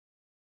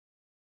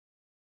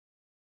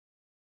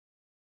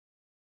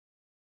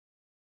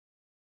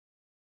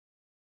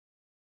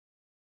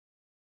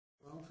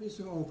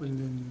office opened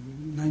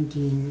in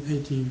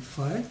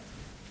 1985,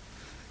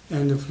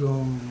 and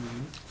from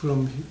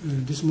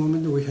this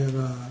moment we have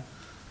a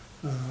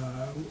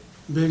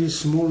very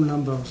small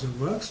number of the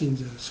works in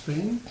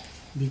Spain,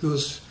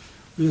 because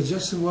we are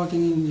just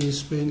working in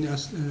Spain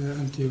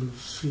until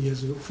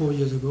 4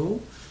 years ago,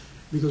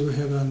 because we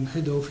have a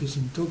head office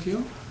in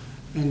Tokyo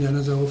and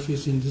another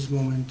office in this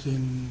moment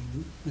in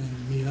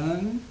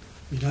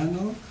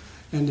Milano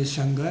and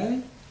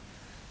Shanghai,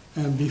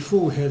 and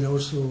before we had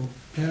also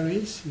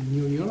Paris,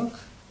 New York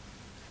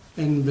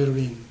and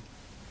Berlin.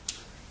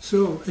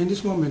 So in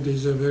this moment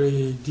is a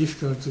very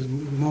difficult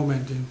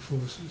moment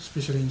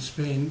especially in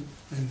Spain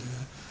and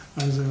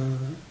other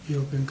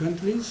European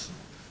countries.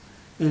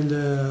 And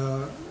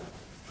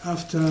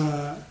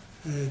after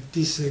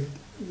this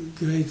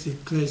great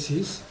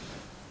crisis,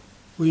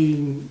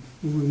 we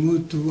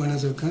moved to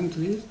another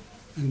country,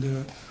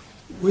 and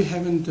we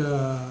haven't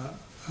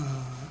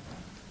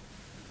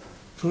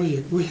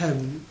project. We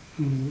have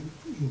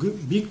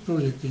big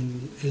project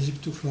in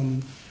Egypt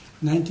from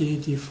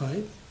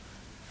 1985.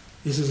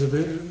 This is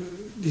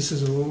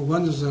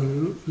one of the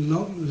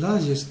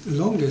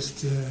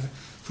longest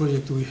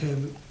project we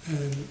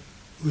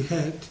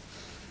had,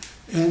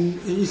 and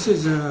it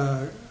is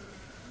a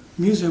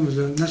museum,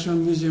 the National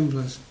Museum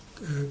of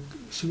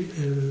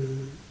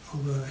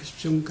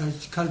Egyptian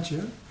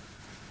culture,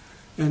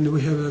 and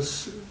we have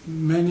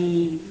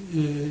many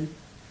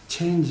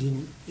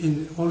changing.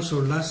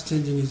 Also, last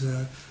changing is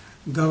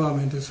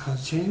government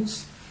has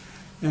changed,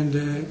 and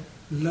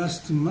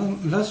last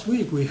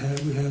week we had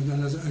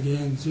another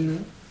again zero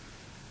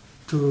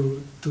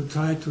to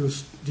try to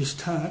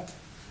restart,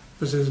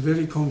 but there's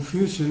very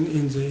confusion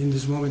in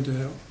this moment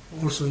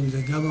also in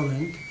the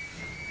government,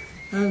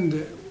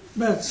 and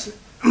but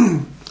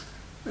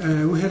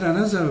we had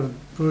another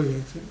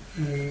project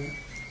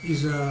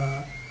is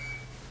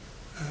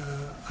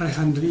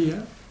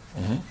Alejandria,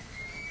 and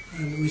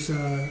with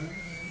a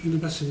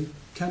university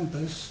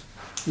campus,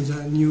 is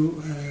a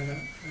new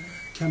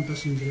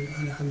campus in the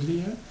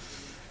Alejandria.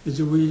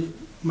 We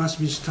must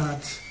be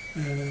start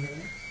in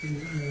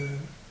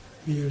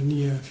the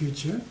near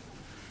future,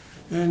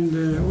 and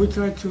we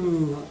try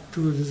to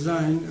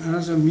design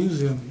another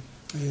museum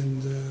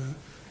in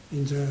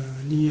the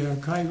near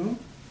Cairo.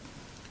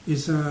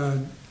 It's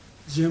a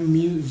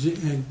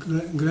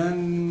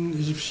Grand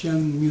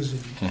Egyptian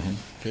Museum.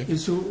 Okay.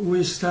 It's,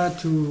 we start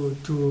to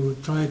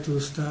try to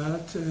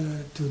start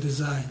to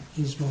design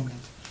in this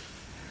moment.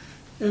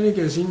 And I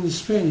guess in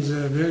Spain is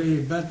a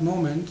very bad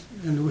moment,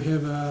 and we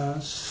have a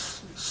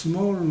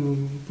small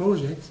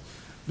project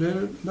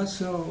there,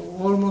 but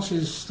almost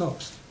it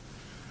stops.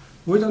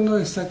 We don't know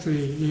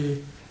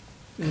exactly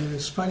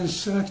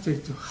Spanish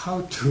architect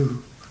how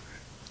to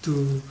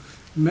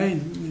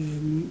make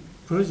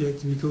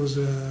project, because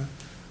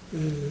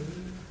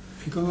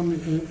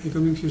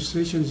economic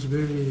situation is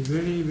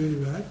very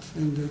bad,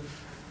 and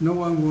no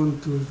one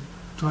want to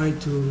try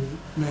to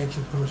make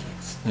a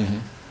project.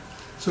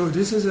 So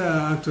this is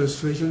actual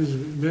situation. Is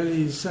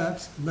very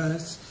sad,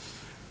 but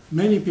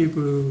many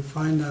people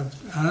find out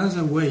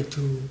another way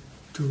to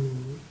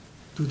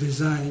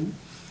design.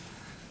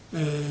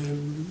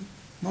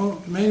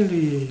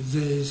 Mainly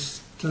they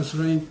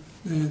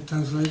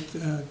translate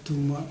to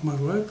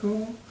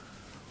Morocco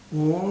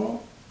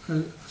or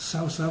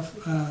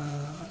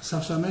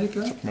South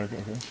America.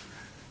 Okay.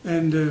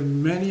 And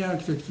many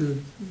architects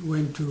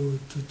went to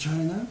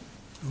China,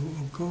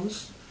 of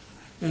course,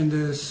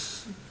 and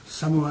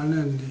someone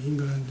in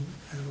England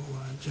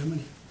or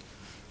Germany.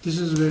 This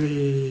is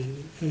very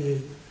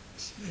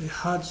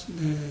hard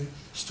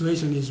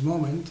situation in this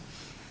moment,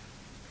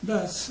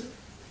 but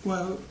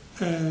well,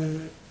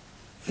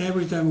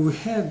 every time we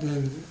had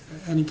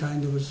any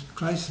kind of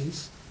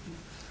crisis,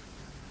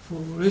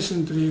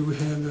 recently we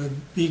have a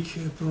big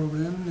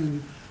problem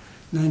in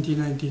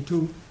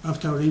 1992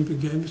 after Olympic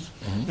Games.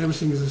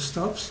 Everything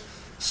stops,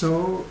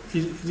 so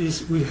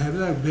we have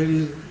a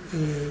very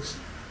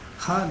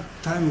hard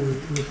time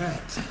we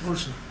had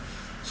also.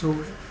 So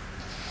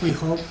we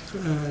hope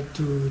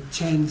to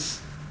change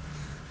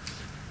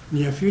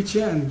near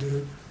future, and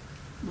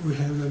we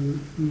have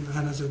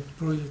another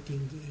project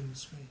in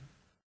Spain.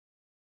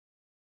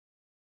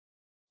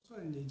 So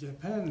in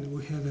Japan,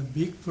 we had a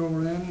big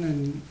problem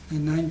in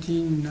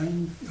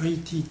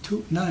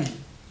 1989.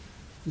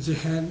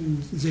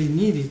 They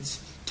needed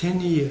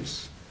 10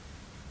 years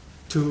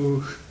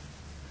to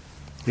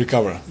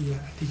recover.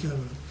 Yeah,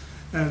 recover.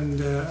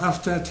 And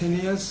after 10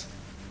 years,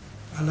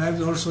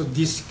 arrived also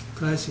this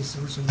crisis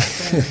also in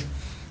Japan.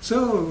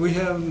 So we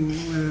have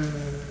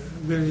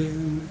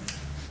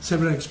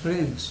several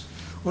experience.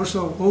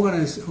 Also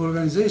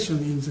organization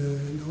in the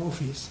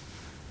office.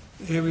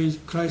 Every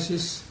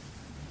crisis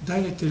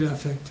directly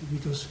affect,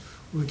 because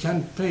we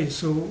can't pay,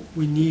 so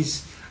we need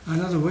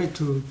another way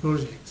to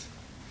project.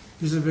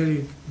 This is a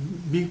very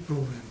big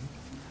problem.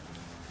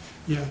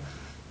 Yeah.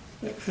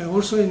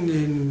 Also in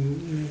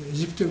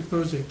Egyptian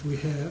project we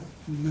have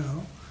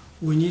now,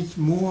 we need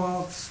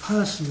more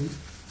person,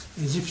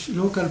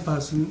 local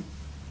person,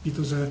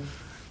 because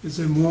it's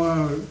a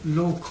more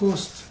low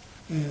cost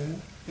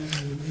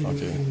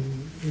Okay.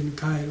 in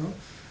Cairo.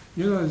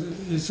 You know,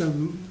 it's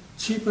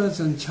cheaper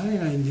than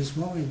China in this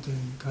moment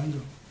in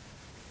Cairo.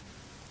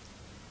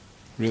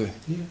 Really?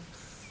 Yeah.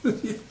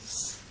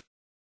 Yes.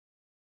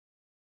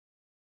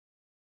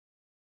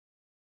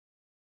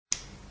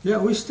 Yeah,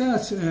 we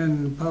start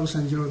in Palo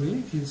San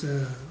Jordi. It's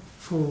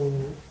for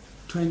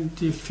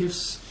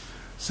 25th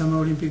Summer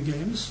Olympic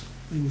Games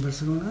in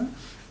Barcelona.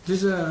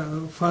 This is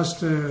a first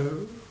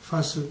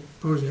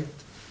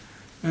project.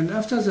 And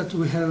after that,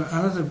 we have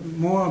another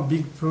more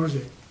big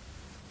project,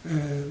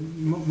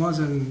 more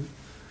than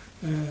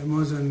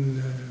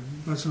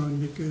Barcelona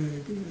Olympic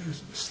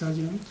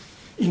Stadium,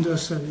 indoor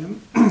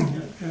stadium.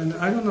 And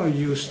I don't know,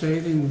 you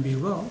stayed in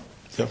Bilbao?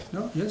 Yep.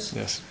 No? Yes?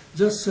 Yes.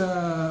 Just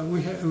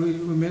we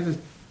made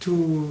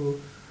two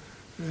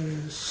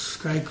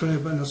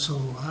skyscraper, not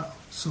so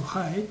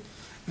high,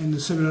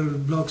 and several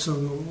blocks of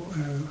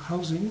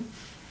housing.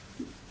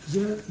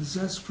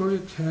 That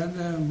project had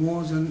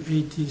more than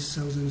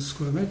 80,000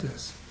 square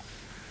meters,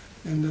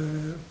 and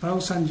Palo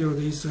San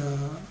Jordi is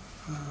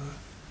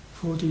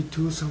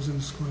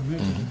 42,000 square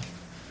meters. Mm-hmm.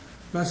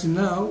 But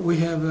now we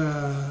have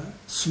a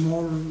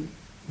small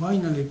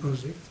winery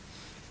project.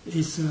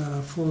 It's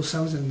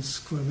 4,000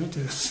 square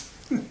meters.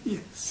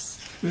 Yes,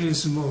 very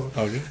small.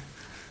 Okay.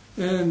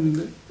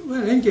 And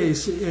well, in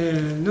case,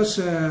 not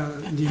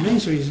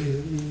dimension is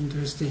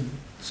interesting.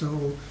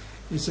 So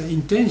it's an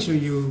intention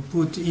you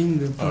put in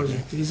the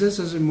project. Okay. It's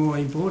just more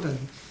important.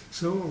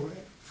 So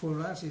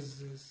for us,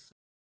 it's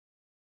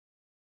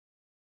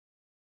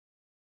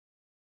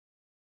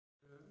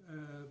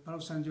Palo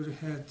San Jordi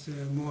had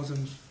more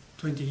than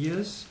 20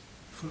 years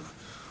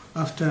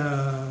after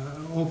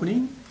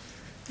opening,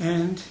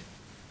 and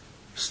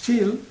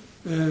still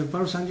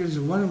Palo San Jordi is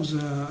one of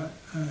the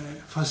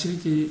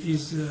facility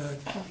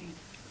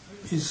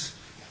is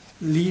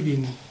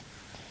living.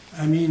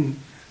 I mean,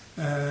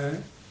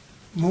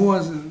 more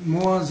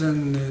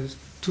than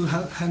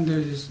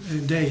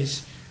 200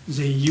 days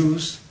they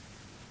use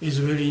is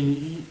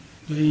very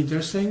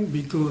interesting,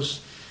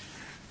 because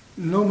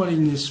normally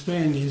in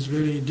Spain it's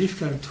very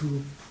difficult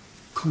to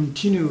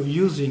continue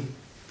using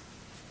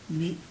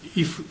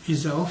if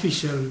it's an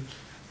official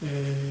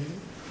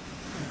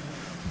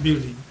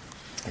building.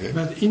 Okay.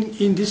 But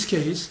in this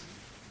case,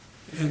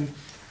 and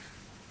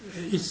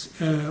it's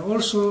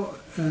also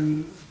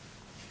a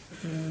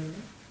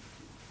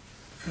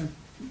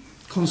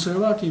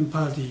conservative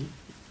party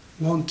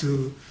want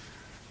to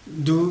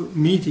do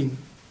meeting.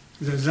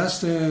 The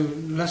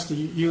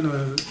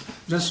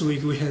last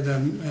week we had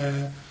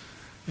an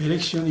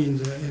election in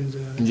the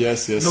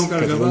Yes. local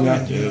Catalonia,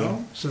 government, yeah. you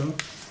know. So,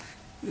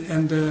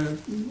 and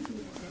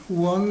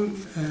one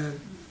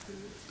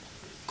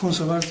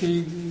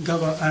conservative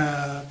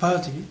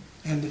party,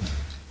 and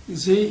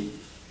they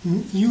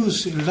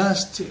use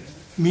last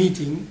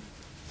meeting,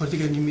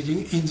 political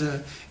meeting in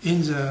the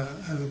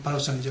Palo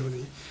San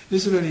Jordi.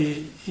 This is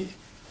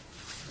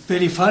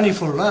very funny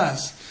for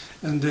us,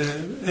 and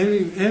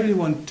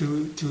everyone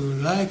to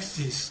like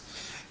this.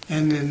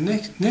 And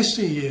next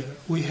year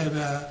we have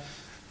a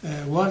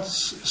world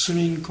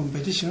swimming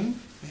competition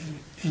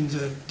in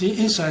the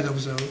inside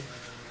of the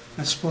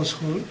sports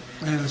hall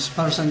and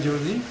Palo San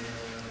Jordi,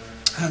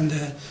 and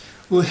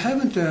we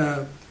haven't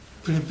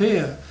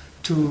prepared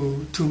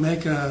to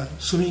make a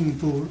swimming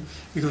pool,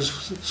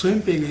 because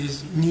swimming pool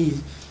need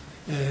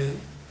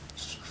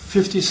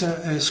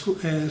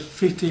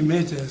 50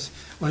 meters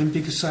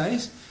Olympic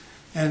size,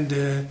 and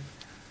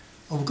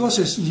of course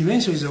its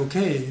dimension is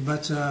okay,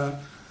 but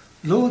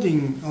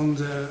loading on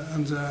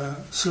the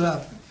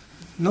slab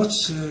not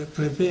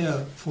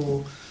prepared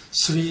for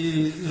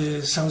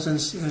 3,000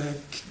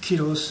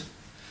 kilos,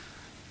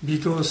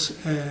 because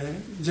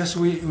just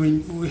we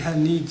had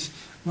need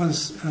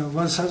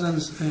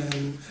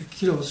 1,000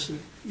 kilos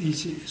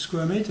each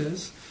square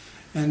meters,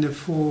 and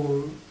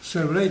for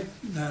celebrate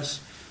that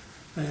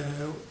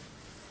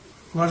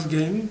World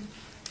Game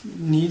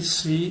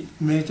needs 3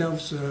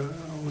 meters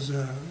of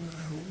the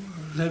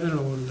level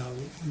of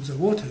the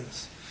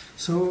waters.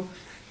 So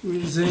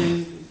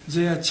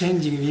they are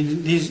changing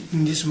in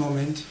this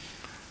moment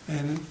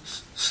and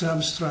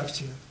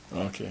substructure.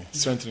 Okay,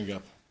 strengthening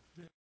up.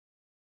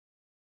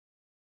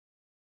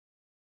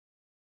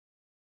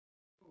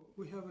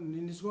 We have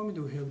in this moment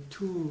we have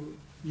 2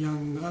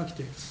 young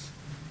architects,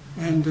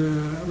 and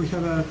we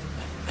have a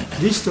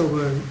list of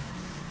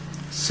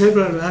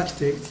several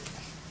architects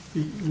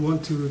we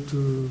want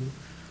to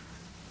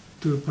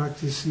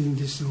practice in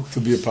this office. To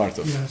be a part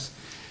of. Yes,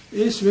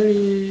 it's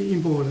very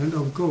important,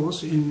 of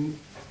course, in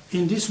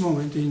this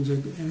moment, in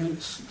the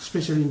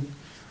especially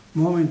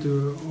moment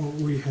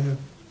we have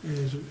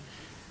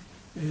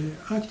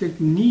architect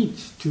need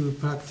to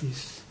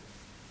practice,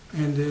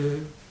 and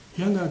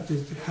young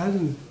architect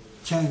hadn't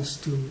chance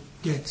to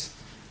get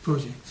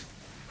project.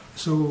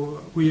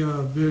 So we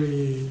are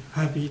very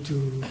happy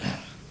to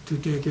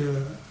take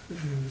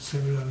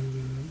several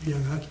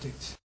young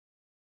architects.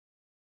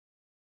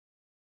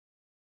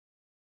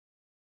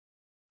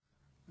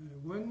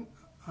 When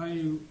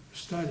I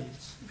studied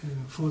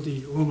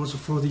almost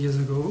 40 years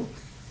ago.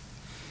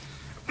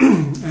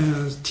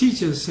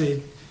 Teachers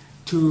said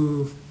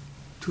to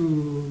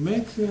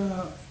make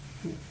a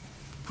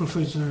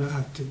professional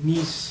actor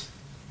needs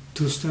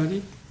to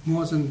study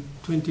more than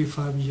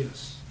 25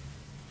 years,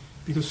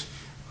 because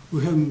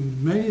we have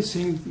many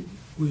things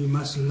we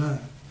must learn.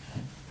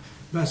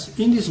 But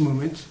in this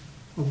moment,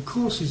 of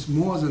course, it's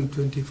more than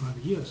 25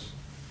 years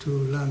to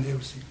learn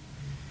everything.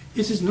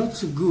 It is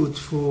not good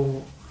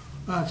for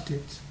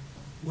architects,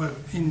 well,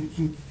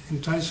 in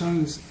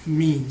traditional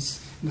means,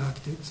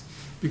 architects,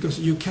 because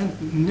you can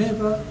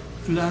never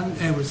learn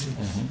everything.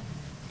 Mm-hmm.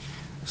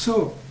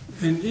 So,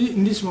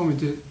 in this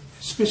moment,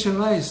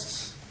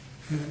 specialized,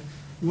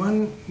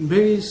 one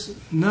very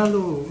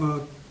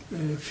narrow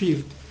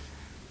field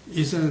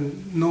is a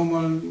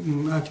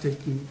normal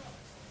architect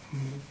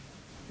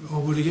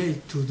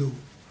obligated to do,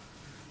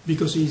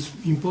 because it's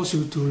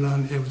impossible to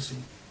learn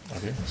everything.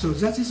 Okay. So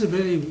that is a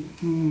very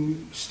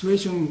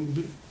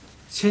situation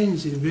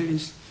change, very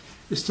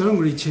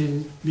strongly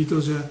changed,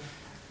 because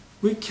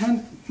we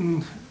can't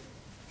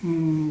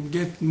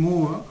get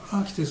more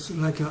architects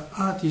like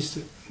artists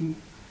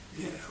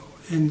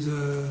and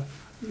the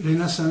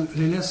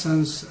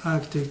Renaissance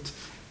architect,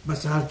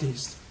 but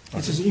artists. Okay.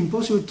 It is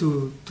impossible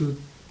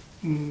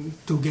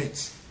to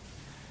get.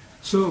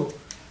 So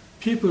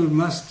people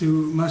must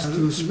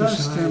specialize.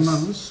 Last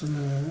month,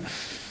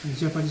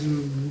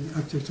 Japanese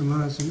architecture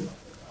magazine,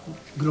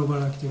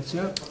 Global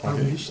Architecture,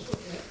 published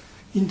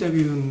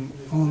interview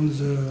on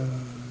the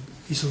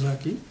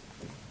Isozaki,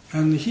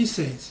 and he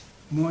says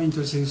more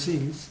interesting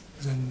things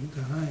than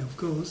I, of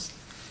course.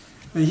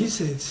 And he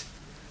says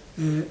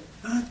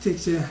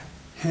architecture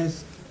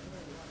has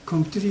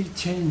completely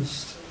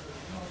changed.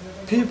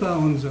 Paper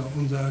on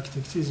the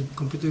architecture is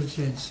completely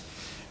changed,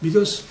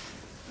 because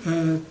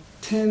 10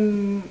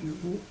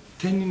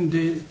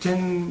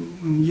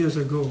 years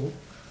ago,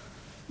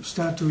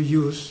 start to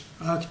use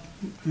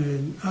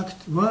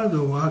world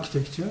of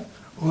architecture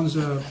on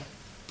the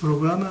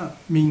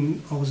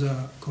programming of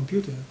the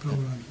computer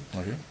programming.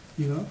 Okay.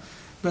 You know,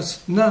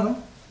 but now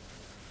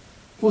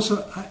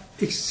also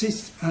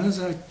exists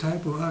another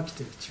type of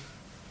architecture.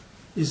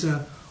 Is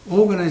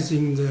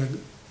organizing the,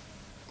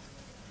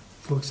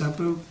 for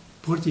example,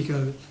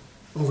 political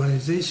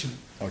organization.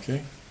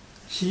 Okay.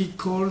 He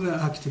called the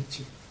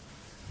architecture.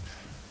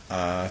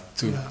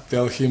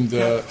 Tell him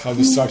how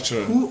the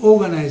structure. Who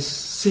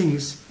organizes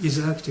things is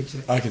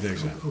architecture.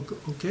 Architecture.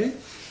 Okay.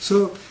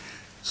 So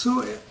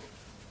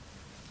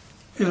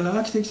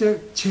architecture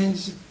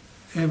changes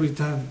every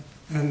time,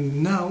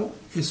 and now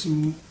it's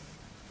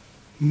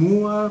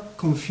more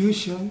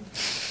confusion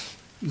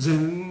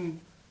than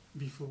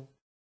before.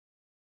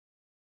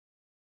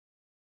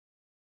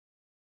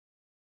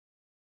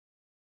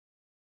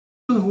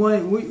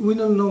 Why we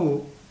don't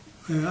know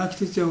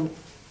architecture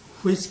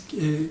which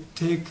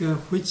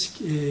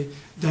which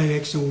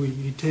direction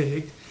we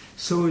take.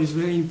 So it's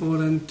very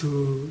important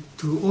to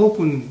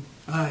open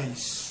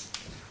eyes,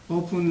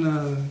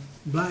 open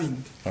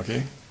blind.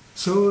 Okay.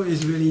 So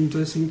it's very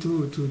interesting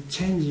to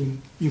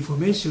changing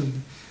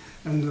information,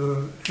 and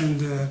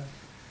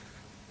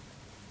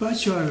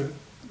virtual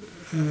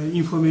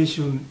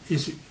information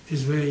is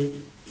very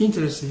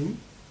interesting,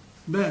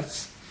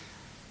 but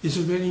it's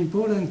very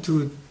important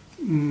to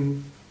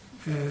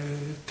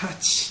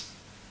touch.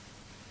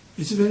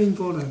 It's very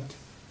important.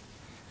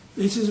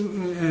 It is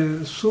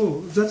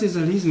so that is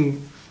the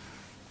reason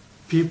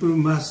people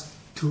must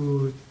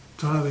to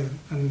travel,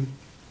 and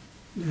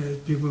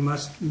people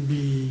must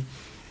be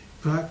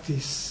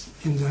practice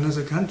in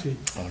another country.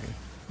 Okay.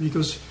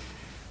 Because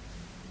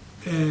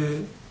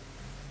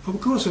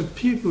of course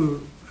people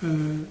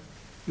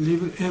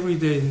live every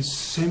day in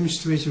same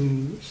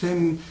situation,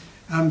 same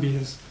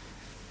ambience,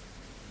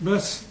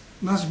 but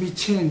must be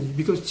changed,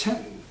 because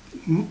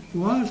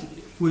world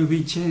will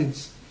be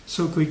changed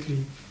so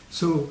quickly.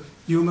 So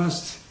you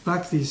must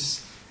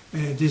practice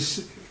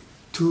this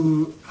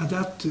to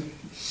adapt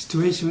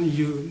situation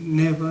you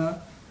never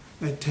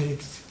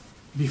take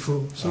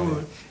before.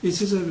 So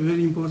it is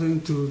very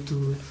important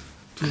to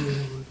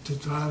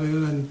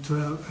travel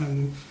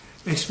and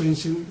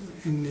experience in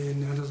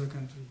another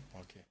country.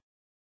 Okay.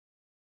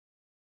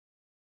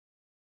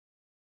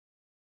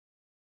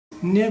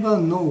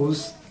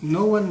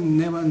 No one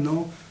never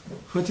knows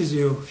what is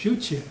your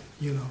future,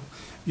 you know,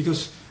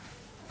 because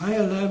I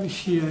arrived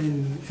here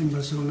in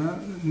Barcelona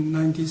in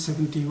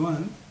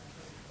 1971,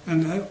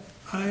 and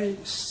I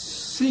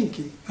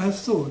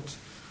thought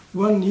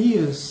 1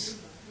 year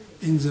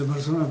in the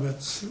Barcelona,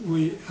 but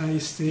I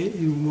stayed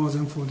in more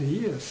than 40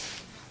 years.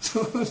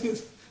 So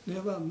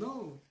never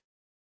know.